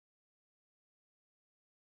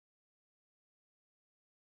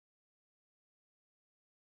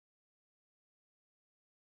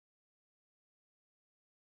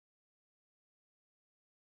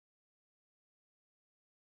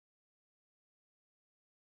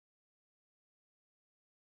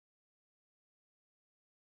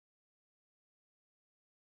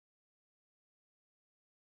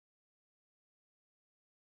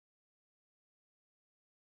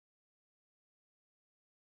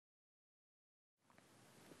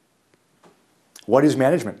What is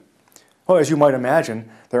management? Well, as you might imagine,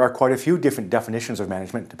 there are quite a few different definitions of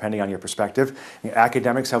management depending on your perspective.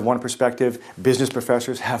 Academics have one perspective, business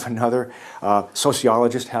professors have another,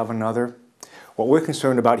 sociologists have another. What we're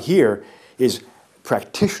concerned about here is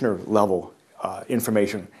practitioner level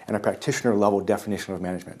information and a practitioner level definition of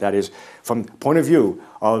management. That is, from the point of view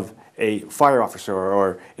of a fire officer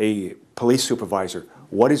or a police supervisor,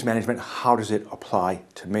 what is management? How does it apply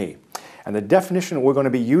to me? And the definition we're going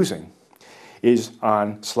to be using is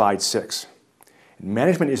on slide 6.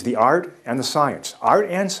 Management is the art and the science. Art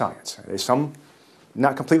and science. There's some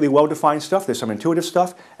not completely well-defined stuff, there's some intuitive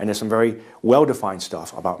stuff, and there's some very well-defined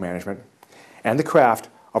stuff about management. And the craft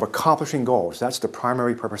of accomplishing goals. That's the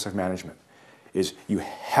primary purpose of management, is you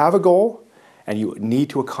have a goal and you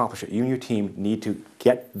need to accomplish it. You and your team need to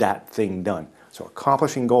get that thing done. So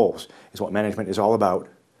accomplishing goals is what management is all about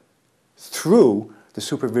through the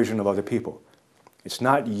supervision of other people. It's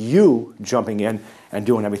not you jumping in and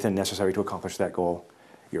doing everything necessary to accomplish that goal.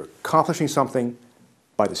 You're accomplishing something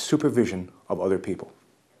by the supervision of other people.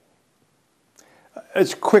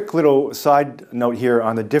 It's a quick little side note here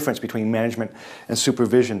on the difference between management and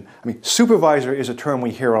supervision. I mean, supervisor is a term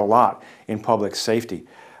we hear a lot in public safety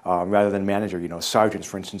rather than manager. You know, sergeants,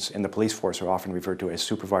 for instance, in the police force are often referred to as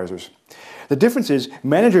supervisors. The difference is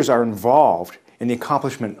managers are involved in the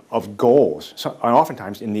accomplishment of goals, and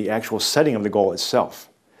oftentimes in the actual setting of the goal itself.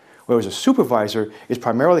 Whereas a supervisor is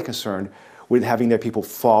primarily concerned with having their people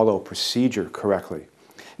follow procedure correctly.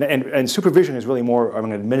 And supervision is really more of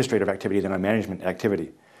an administrative activity than a management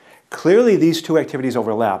activity. Clearly these two activities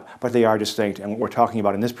overlap, but they are distinct, and what we're talking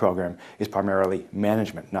about in this program is primarily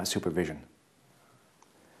management, not supervision.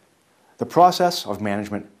 The process of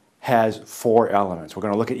management has 4 elements. We're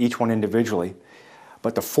going to look at each one individually.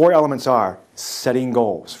 But the 4 elements are setting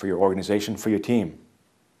goals for your organization, for your team.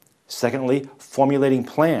 Secondly, formulating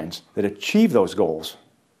plans that achieve those goals.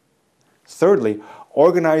 Thirdly,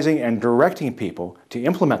 organizing and directing people to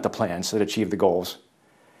implement the plans that achieve the goals.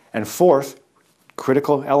 And fourth,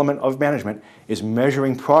 critical element of management is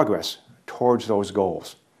measuring progress towards those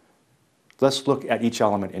goals. Let's look at each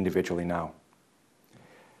element individually now.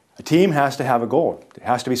 A team has to have a goal. It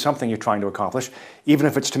has to be something you're trying to accomplish, even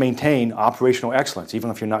if it's to maintain operational excellence,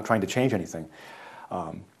 even if you're not trying to change anything.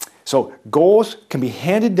 So goals can be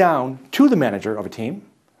handed down to the manager of a team,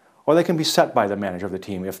 or they can be set by the manager of the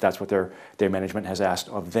team if that's what their management has asked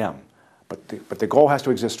of them. But the goal has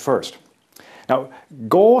to exist first. Now,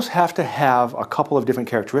 goals have to have a couple of different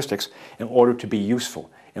characteristics in order to be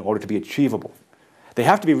useful, in order to be achievable. They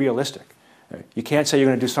have to be realistic. You can't say you're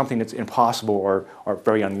going to do something that's impossible or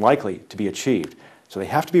very unlikely to be achieved. So they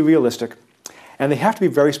have to be realistic, and they have to be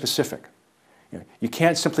very specific. You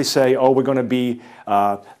can't simply say, oh, we're going to be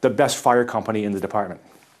the best fire company in the department,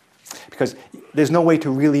 because there's no way to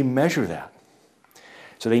really measure that.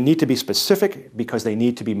 So they need to be specific because they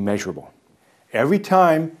need to be measurable. Every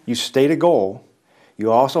time you state a goal,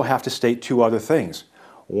 you also have to state 2 other things.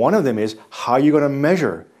 One of them is how you're going to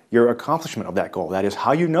measure your accomplishment of that goal. That is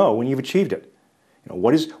how you know when you've achieved it.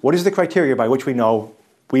 What is the criteria by which we know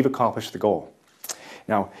we've accomplished the goal?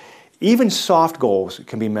 Now, even soft goals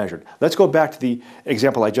can be measured. Let's go back to the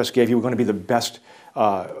example I just gave you. We're going to be the best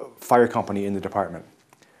fire company in the department.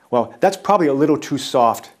 Well, that's probably a little too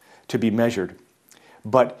soft to be measured.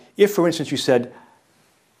 But if, for instance, you said,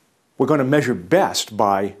 we're going to measure best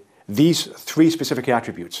by these 3 specific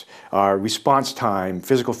attributes, response time,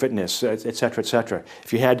 physical fitness, et cetera, et cetera.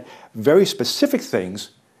 If you had very specific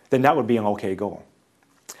things, then that would be an okay goal.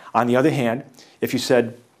 On the other hand, if you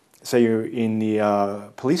said, say you're in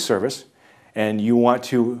the police service and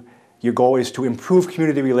your goal is to improve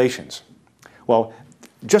community relations. Well,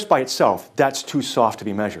 just by itself, that's too soft to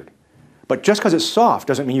be measured. But just because it's soft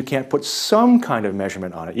doesn't mean you can't put some kind of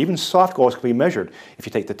measurement on it. Even soft goals can be measured if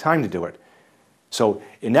you take the time to do it. So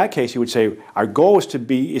in that case, you would say, our goal is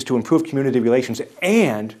to improve community relations,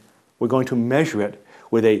 and we're going to measure it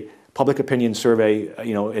with a public opinion survey,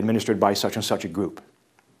 administered by such and such a group.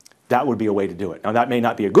 That would be a way to do it. Now, that may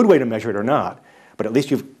not be a good way to measure it or not, but at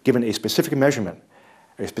least you've given a specific measurement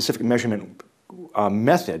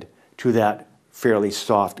method to that fairly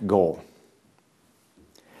soft goal.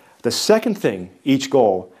 The second thing each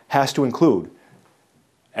goal has to include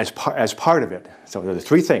as part of it, so there are the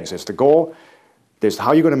 3 things. There's the goal, there's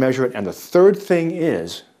how you're going to measure it, and the third thing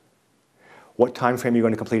is what time frame you're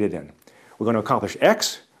going to complete it in. We're going to accomplish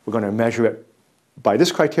X, we're going to measure it by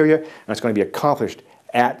this criteria, and it's going to be accomplished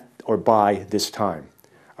at or by this time.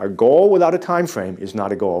 Our goal without a time frame is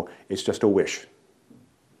not a goal, it's just a wish.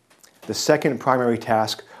 The second primary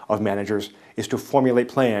task of managers is to formulate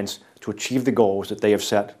plans to achieve the goals that they have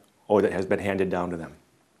set or that has been handed down to them.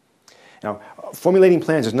 Now, formulating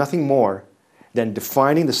plans is nothing more than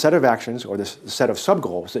defining the set of actions or the set of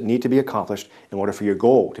sub-goals that need to be accomplished in order for your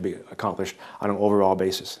goal to be accomplished on an overall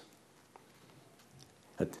basis.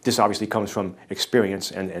 This obviously comes from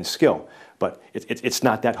experience and skill, but it's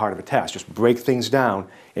not that hard of a task. Just break things down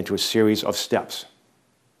into a series of steps.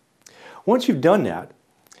 Once you've done that,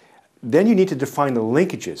 then you need to define the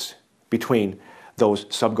linkages between those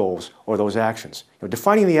sub-goals or those actions.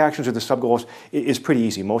 Defining the actions or the sub-goals is pretty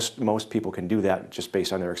easy. Most people can do that just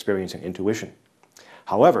based on their experience and intuition.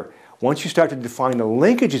 However, once you start to define the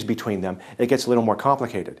linkages between them, it gets a little more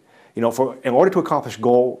complicated. In order to accomplish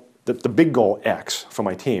the big goal X for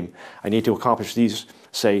my team, I need to accomplish these,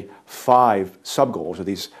 say, 5 sub-goals,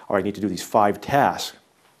 or I need to do these 5 tasks.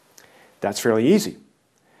 That's fairly easy.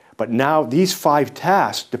 But now these 5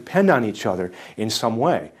 tasks depend on each other in some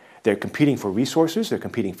way. They're competing for resources, they're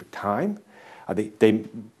competing for time.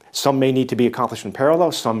 Some may need to be accomplished in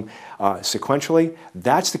parallel, some sequentially.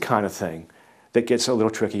 That's the kind of thing that gets a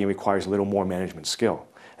little tricky and requires a little more management skill.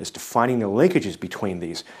 It's defining the linkages between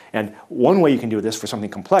these. And one way you can do this for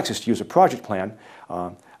something complex is to use a project plan.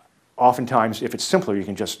 Oftentimes, if it's simpler, you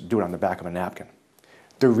can just do it on the back of a napkin.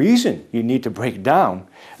 The reason you need to break down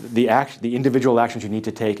the individual actions you need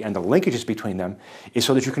to take and the linkages between them is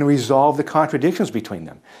so that you can resolve the contradictions between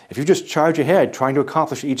them. If you just charge ahead trying to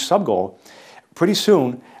accomplish each sub-goal, pretty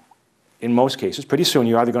soon, in most cases, pretty soon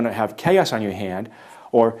you're either going to have chaos on your hand,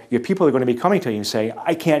 or your people are going to be coming to you and say,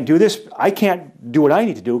 I can't do this, I can't do what I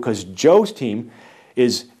need to do because Joe's team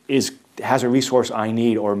has a resource I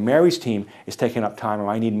need, or Mary's team is taking up time, or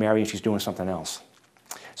I need Mary and she's doing something else.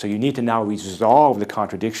 So you need to now resolve the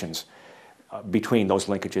contradictions between those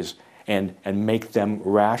linkages and make them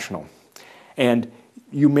rational. And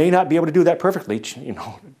you may not be able to do that perfectly,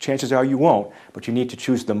 chances are you won't, but you need to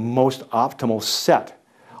choose the most optimal set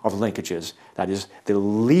of linkages, that is, the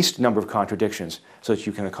least number of contradictions, so that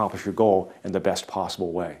you can accomplish your goal in the best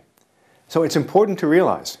possible way. So it's important to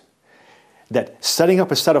realize that setting up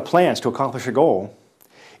a set of plans to accomplish a goal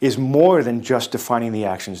is more than just defining the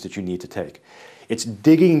actions that you need to take. It's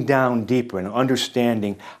digging down deeper and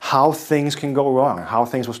understanding how things can go wrong, how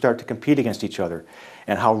things will start to compete against each other,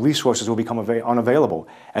 and how resources will become unavailable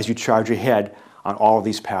as you charge ahead on all of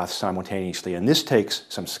these paths simultaneously. And this takes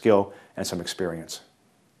some skill and some experience.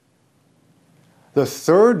 The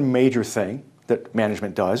third major thing that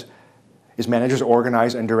management does is managers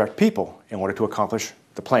organize and direct people in order to accomplish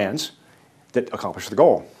the plans that accomplish the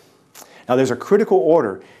goal. Now, there's a critical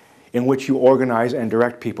order in which you organize and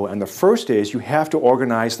direct people. And the first is you have to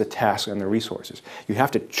organize the tasks and the resources. You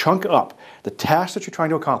have to chunk up the tasks that you're trying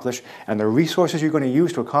to accomplish and the resources you're going to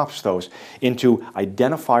use to accomplish those into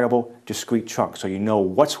identifiable, discrete chunks. So you know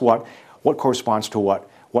what's what corresponds to what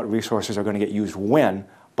resources are going to get used when,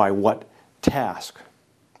 by what task.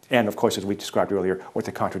 And of course, as we described earlier, what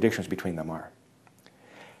the contradictions between them are.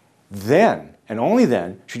 Then, and only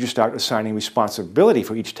then, should you start assigning responsibility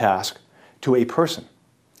for each task to a person.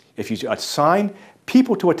 If you assign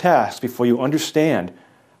people to a task before you understand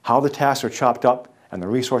how the tasks are chopped up and the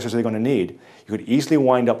resources they're going to need, you could easily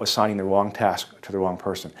wind up assigning the wrong task to the wrong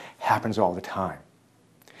person. Happens all the time.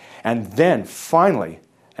 And then, finally,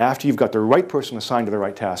 after you've got the right person assigned to the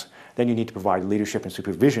right task, then you need to provide leadership and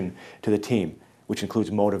supervision to the team, which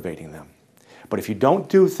includes motivating them. But if you don't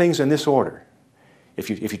do things in this order, if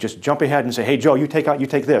you just jump ahead and say, hey, Joe, you take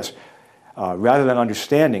this, rather than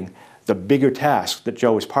understanding the bigger task that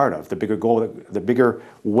Joe is part of, the bigger goal, the bigger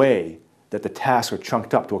way that the tasks are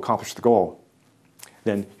chunked up to accomplish the goal,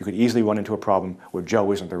 then you could easily run into a problem where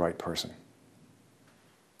Joe isn't the right person.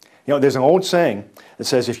 There's an old saying that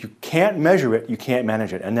says if you can't measure it, you can't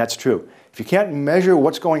manage it, and that's true. If you can't measure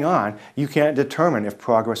what's going on, you can't determine if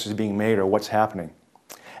progress is being made or what's happening.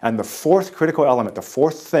 And the fourth critical element, the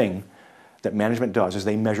fourth thing that management does is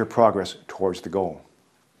they measure progress towards the goal.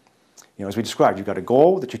 As we described, you've got a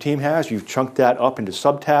goal that your team has, you've chunked that up into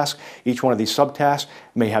subtasks. Each one of these subtasks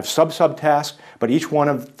may have sub-subtasks, but each one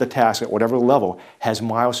of the tasks at whatever level has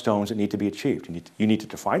milestones that need to be achieved. You need to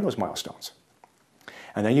define those milestones.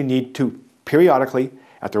 And then you need to periodically,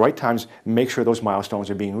 at the right times, make sure those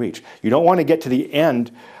milestones are being reached. You don't want to get to the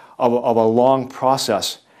end of a long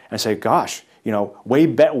process and say, gosh, way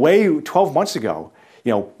 12 months ago,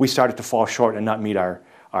 we started to fall short and not meet our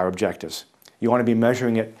objectives. You want to be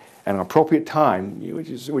measuring it at an appropriate time, which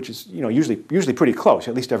is usually pretty close,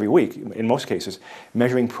 at least every week, in most cases,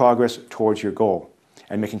 measuring progress towards your goal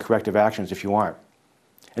and making corrective actions if you aren't.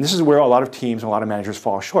 And this is where a lot of teams and a lot of managers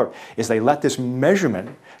fall short, is they let this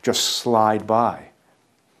measurement just slide by.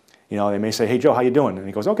 They may say, hey, Joe, how you doing? And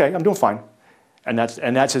he goes, okay, I'm doing fine. And that's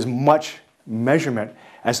as much measurement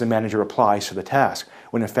as the manager applies to the task.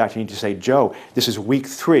 When in fact you need to say, Joe, this is week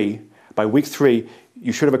 3. By week 3,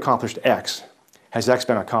 you should have accomplished X. Has X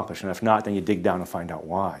been accomplished? And if not, then you dig down and find out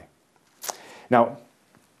why. Now,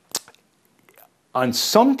 on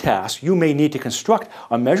some tasks, you may need to construct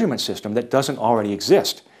a measurement system that doesn't already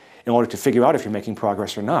exist in order to figure out if you're making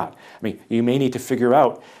progress or not. I mean, you may need to figure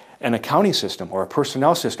out an accounting system or a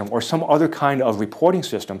personnel system or some other kind of reporting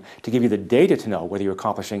system to give you the data to know whether you're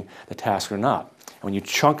accomplishing the task or not. And when you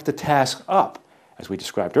chunk the task up, as we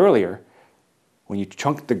described earlier, when you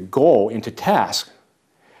chunk the goal into tasks,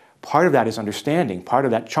 part of that is understanding, part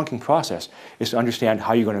of that chunking process is to understand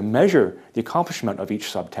how you're going to measure the accomplishment of each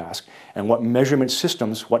subtask and what measurement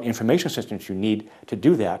systems, what information systems you need to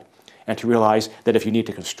do that, and to realize that if you need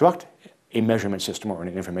to construct a measurement system or an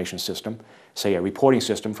information system, say a reporting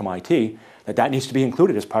system from IT, that needs to be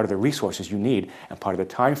included as part of the resources you need and part of the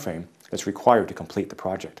time frame that's required to complete the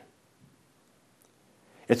project.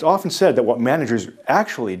 It's often said that what managers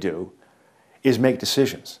actually do is make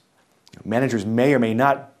decisions. Managers may or may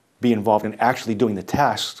not be involved in actually doing the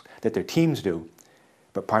tasks that their teams do,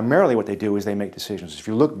 but primarily what they do is they make decisions. If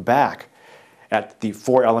you look back at the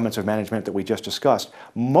 4 elements of management that we just discussed,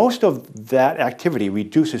 most of that activity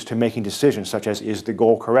reduces to making decisions such as, is the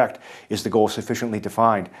goal correct? Is the goal sufficiently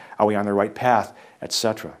defined? Are we on the right path?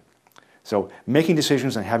 Etc. So making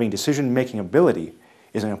decisions and having decision-making ability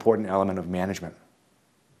is an important element of management.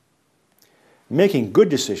 Making good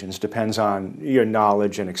decisions depends on your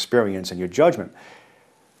knowledge and experience and your judgment.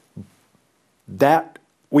 That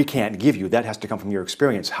we can't give you. That has to come from your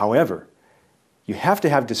experience. However, you have to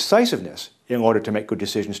have decisiveness in order to make good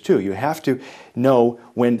decisions too. You have to know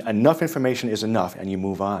when enough information is enough and you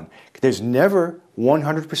move on. There's never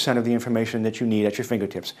 100% of the information that you need at your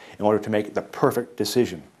fingertips in order to make the perfect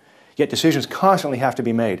decision. Yet decisions constantly have to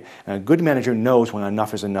be made, and a good manager knows when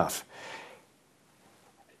enough is enough.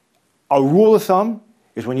 A rule of thumb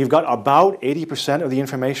is when you've got about 80% of the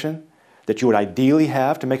information that you would ideally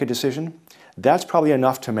have to make a decision, that's probably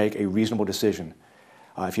enough to make a reasonable decision.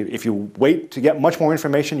 If you wait to get much more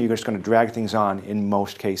information, you're just going to drag things on in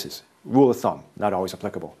most cases. Rule of thumb, not always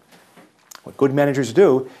applicable. What good managers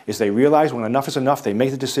do is they realize when enough is enough, they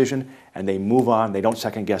make the decision and they move on, they don't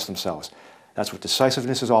second guess themselves. That's what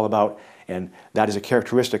decisiveness is all about, and that is a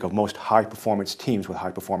characteristic of most high-performance teams with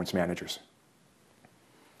high-performance managers.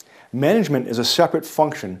 Management is a separate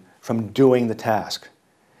function from doing the task.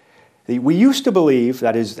 We used to believe,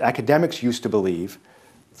 that is, academics used to believe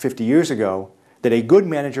 50 years ago, that a good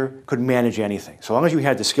manager could manage anything. So long as you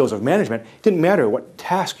had the skills of management, it didn't matter what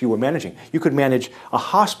task you were managing. You could manage a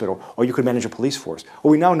hospital or you could manage a police force.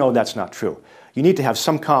 Well, we now know that's not true. You need to have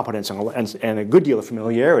some competence and a good deal of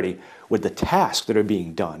familiarity with the tasks that are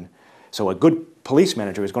being done. So a good police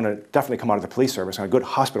manager is going to definitely come out of the police service, and a good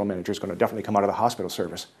hospital manager is going to definitely come out of the hospital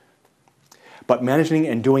service. But managing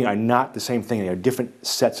and doing are not the same thing. They are different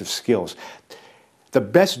sets of skills. The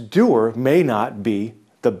best doer may not be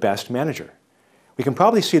the best manager. We can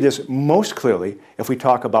probably see this most clearly if we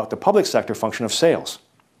talk about the public sector function of sales.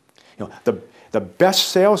 The best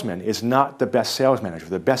salesman is not the best sales manager.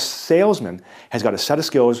 The best salesman has got a set of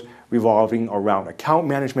skills revolving around account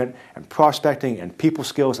management and prospecting and people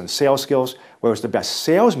skills and sales skills, whereas the best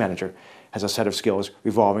sales manager has a set of skills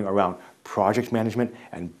revolving around project management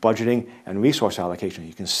and budgeting and resource allocation.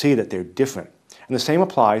 You can see that they're different. And the same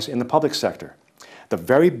applies in the public sector.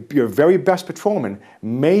 Your very best patrolman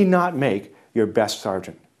may not make your best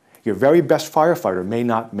sergeant. Your very best firefighter may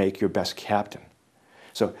not make your best captain.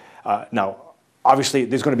 So now, obviously,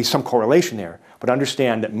 there's going to be some correlation there, but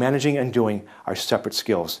understand that managing and doing are separate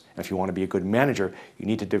skills. And if you want to be a good manager, you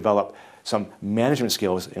need to develop some management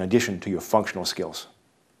skills in addition to your functional skills.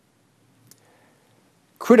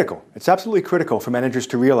 Critical. It's absolutely critical for managers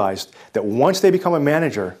to realize that once they become a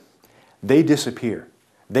manager, they disappear.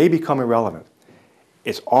 They become irrelevant.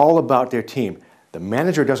 It's all about their team. The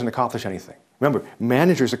manager doesn't accomplish anything. Remember,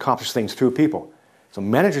 managers accomplish things through people. So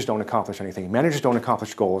managers don't accomplish anything. Managers don't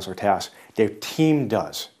accomplish goals or tasks. Their team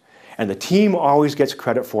does. And the team always gets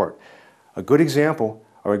credit for it. A good example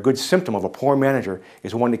or a good symptom of a poor manager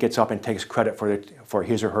is one that gets up and takes credit for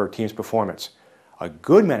his or her team's performance. A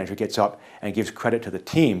good manager gets up and gives credit to the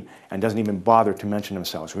team and doesn't even bother to mention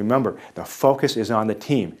themselves. Remember, the focus is on the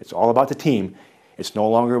team. It's all about the team. It's no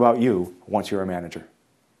longer about you once you're a manager.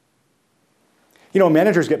 You know,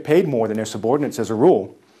 managers get paid more than their subordinates as a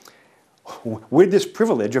rule. With this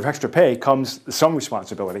privilege of extra pay comes some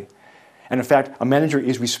responsibility. And in fact, a manager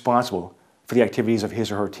is responsible for the activities of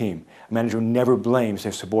his or her team. A manager never blames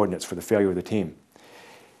their subordinates for the failure of the team.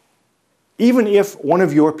 Even if one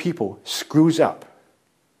of your people screws up,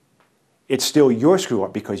 it's still your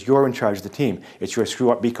screw-up because you're in charge of the team. It's your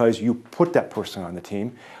screw-up because you put that person on the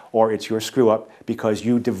team, or it's your screw-up because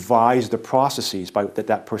you devised the processes that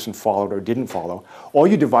that person followed or didn't follow, or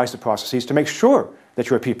you devised the processes to make sure that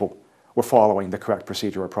your people were following the correct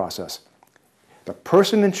procedure or process. The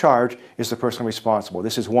person in charge is the person responsible.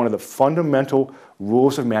 This is one of the fundamental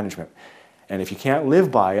rules of management. And if you can't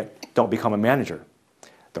live by it, don't become a manager.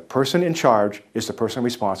 The person in charge is the person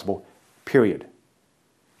responsible, period,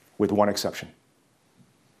 with one exception.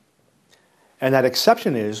 And that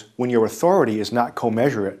exception is when your authority is not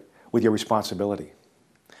commensurate with your responsibility.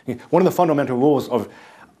 One of the fundamental rules of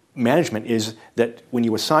management is that when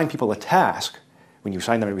you assign people a task, when you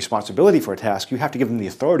assign them a responsibility for a task, you have to give them the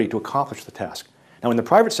authority to accomplish the task. Now, in the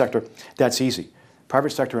private sector, that's easy.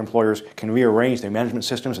 Private sector employers can rearrange their management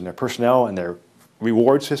systems and their personnel and their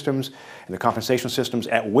reward systems and their compensation systems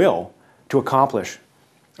at will to accomplish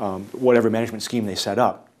whatever management scheme they set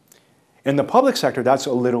up. In the public sector, that's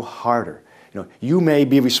a little harder. You may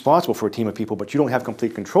be responsible for a team of people, but you don't have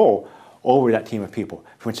complete control over that team of people.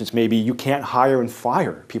 For instance, maybe you can't hire and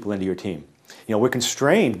fire people into your team. We're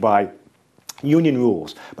constrained by union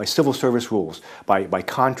rules, by civil service rules, by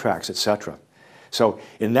contracts, etc. So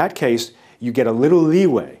in that case, you get a little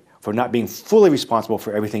leeway for not being fully responsible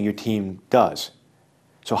for everything your team does.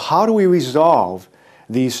 So how do we resolve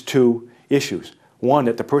these two issues? One,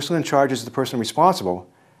 that the person in charge is the person responsible,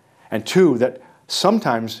 and two, that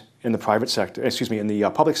sometimes in the private sector, in the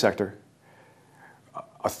public sector,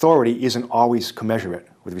 authority isn't always commensurate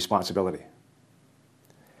with responsibility.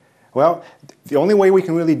 Well, the only way we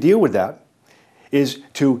can really deal with that is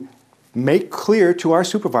to make clear to our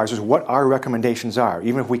supervisors what our recommendations are,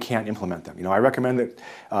 even if we can't implement them. I recommend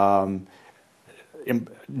that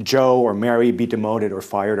Joe or Mary be demoted or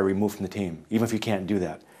fired or removed from the team, even if you can't do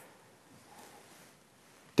that.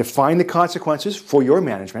 Define the consequences for your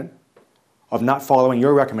management of not following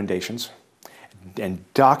your recommendations and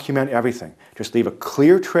document everything. Just leave a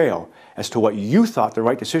clear trail as to what you thought the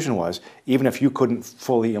right decision was, even if you couldn't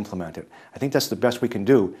fully implement it. I think that's the best we can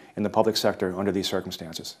do in the public sector under these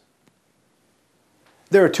circumstances.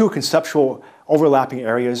 There are two conceptual overlapping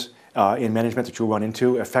areas in management that you'll run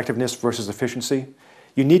into: effectiveness versus efficiency.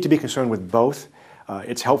 You need to be concerned with both.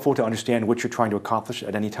 It's helpful to understand what you're trying to accomplish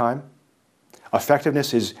at any time.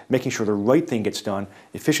 Effectiveness is making sure the right thing gets done.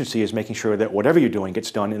 Efficiency is making sure that whatever you're doing gets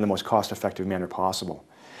done in the most cost-effective manner possible.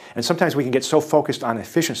 And sometimes we can get so focused on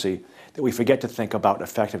efficiency that we forget to think about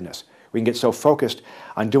effectiveness. We can get so focused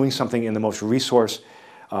on doing something in the most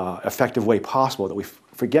resource-effective way possible that we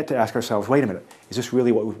forget to ask ourselves, wait a minute, is this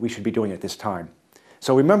really what we should be doing at this time?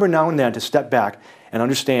 So remember now and then to step back and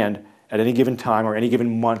understand at any given time or any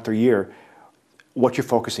given month or year what you're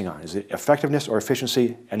focusing on. Is it effectiveness or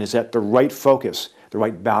efficiency? And is that the right focus, the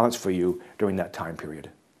right balance for you during that time period?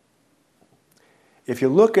 If you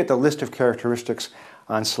look at the list of characteristics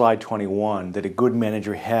on slide 21 that a good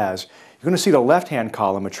manager has, you're going to see the left-hand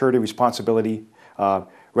column: maturity, responsibility,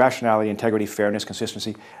 rationality, integrity, fairness,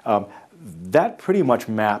 consistency. That pretty much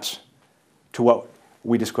maps to what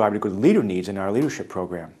we described a good leader needs in our leadership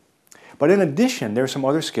program. But in addition, there are some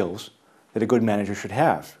other skills that a good manager should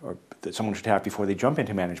have, or that someone should have before they jump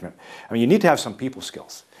into management. I mean, you need to have some people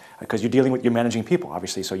skills, because you're managing people,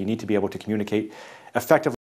 obviously, so you need to be able to communicate effectively